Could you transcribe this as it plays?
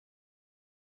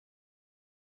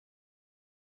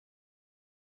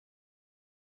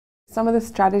Some of the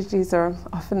strategies are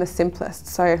often the simplest,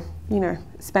 so, you know,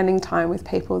 spending time with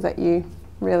people that you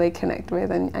really connect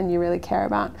with and you really care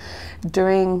about,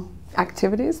 doing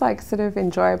activities like sort of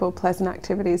enjoyable, pleasant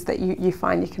activities that you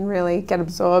find you can really get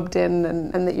absorbed in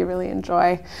and that you really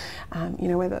enjoy, you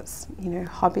know, whether it's, you know,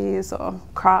 hobbies or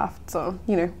crafts or,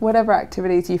 you know, whatever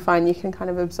activities you find you can kind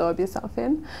of absorb yourself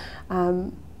in.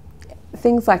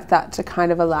 Things like that to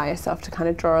kind of allow yourself to kind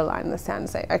of draw a line in the sand and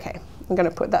say, okay, I'm going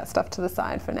to put that stuff to the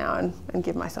side for now and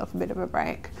give myself a bit of a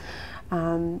break.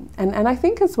 And I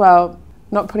think as well,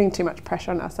 not putting too much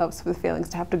pressure on ourselves for the feelings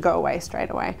to have to go away straight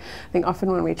away. I think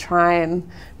often when we try and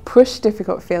push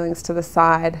difficult feelings to the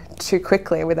side too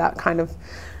quickly without kind of,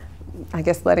 I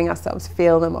guess, letting ourselves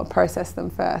feel them or process them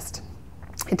first,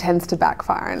 it tends to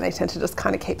backfire and they tend to just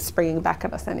kind of keep springing back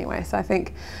at us anyway. So I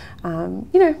think, you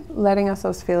know, letting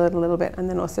ourselves feel it a little bit and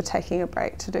then also taking a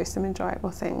break to do some enjoyable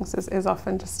things is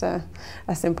often just a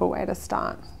simple way to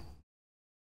start.